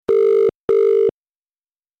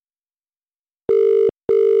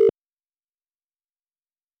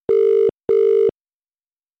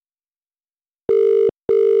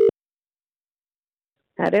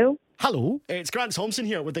Hello. Hello, it's Grant Thompson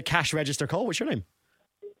here with the cash register call. What's your name?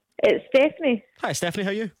 It's Stephanie. Hi, Stephanie.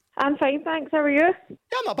 How are you? I'm fine, thanks. How are you?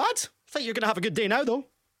 Yeah, not bad. I think you're going to have a good day now, though.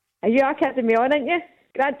 You are kidding me on, aren't you?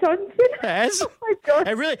 Grant Thompson? It is. Oh my God.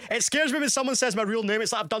 It scares me when someone says my real name.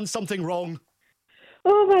 It's like I've done something wrong.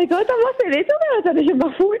 Oh my God, I must be radio there. I didn't hear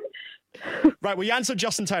my phone. Right, well, you answered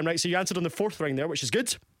just in time, right? So you answered on the fourth ring there, which is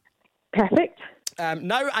good. Perfect.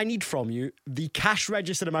 Now I need from you the cash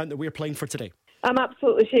register amount that we're playing for today. I'm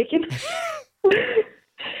absolutely shaking.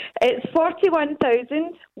 It's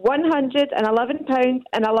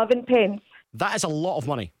 £41,111.11. That is a lot of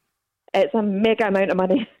money. It's a mega amount of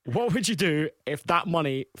money. What would you do if that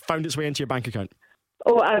money found its way into your bank account?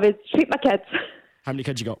 Oh, I would treat my kids. How many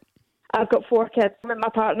kids you got? I've got 4 kids with my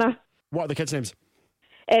partner. What are the kids' names?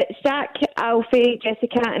 It's Jack, Alfie,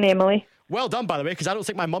 Jessica and Emily. Well done, by the way, because I don't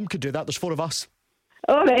think my mum could do that. There's 4 of us.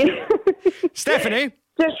 All right. Stephanie,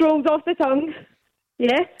 Just rolls off the tongue.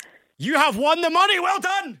 Yes? you have won the money. Well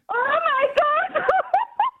done. Oh my God!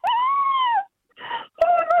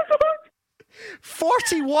 Oh my God!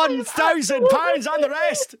 £41,000 and the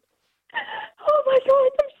rest. Oh my God,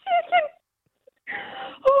 I'm shaking.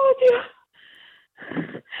 Oh dear.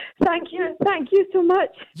 Thank you so much.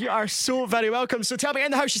 You are so very welcome. So tell me, in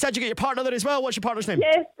the house, you said you get your partner there as well. What's your partner's name?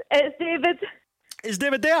 Yes, it's David. Is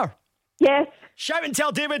David there? Yes. Shout and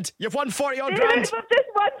tell David you've won 40 odd David, grand. we've just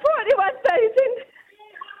won 41,000.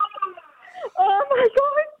 Oh my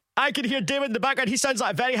God. I can hear David in the background. He sounds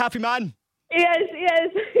like a very happy man. He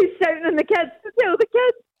is. He's shouting at the kids to tell the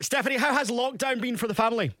kids. Stephanie, how has lockdown been for the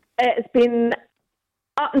family? It's been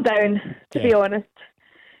up and down, to be honest.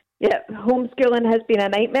 Yeah, homeschooling has been a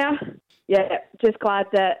nightmare. Yeah, just glad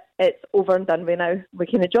that it's over and done with now. We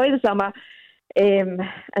can enjoy the summer and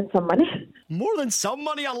some money. More than some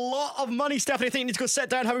money, a lot of money. Stephanie, I think you need to go sit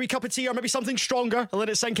down, have a wee cup of tea or maybe something stronger and let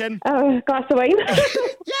it sink in. A glass of wine. Yeah,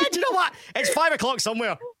 do you know what? It's 5 o'clock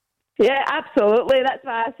somewhere. Yeah, absolutely. That's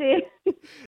what I say.